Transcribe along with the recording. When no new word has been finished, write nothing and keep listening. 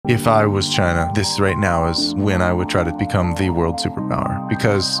If I was China, this right now is when I would try to become the world superpower.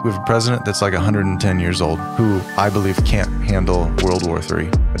 Because we have a president that's like 110 years old, who I believe can't handle World War III.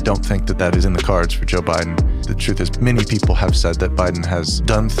 I don't think that that is in the cards for Joe Biden. The truth is, many people have said that Biden has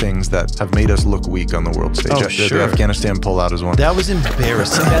done things that have made us look weak on the world stage. Oh, sure. The Afghanistan pullout is one. That was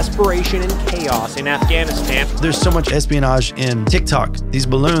embarrassing. Desperation and chaos in Afghanistan. There's so much espionage in TikTok. These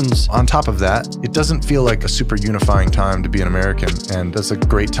balloons. On top of that, it doesn't feel like a super unifying time to be an American, and that's a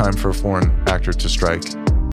great time for a foreign actor to strike.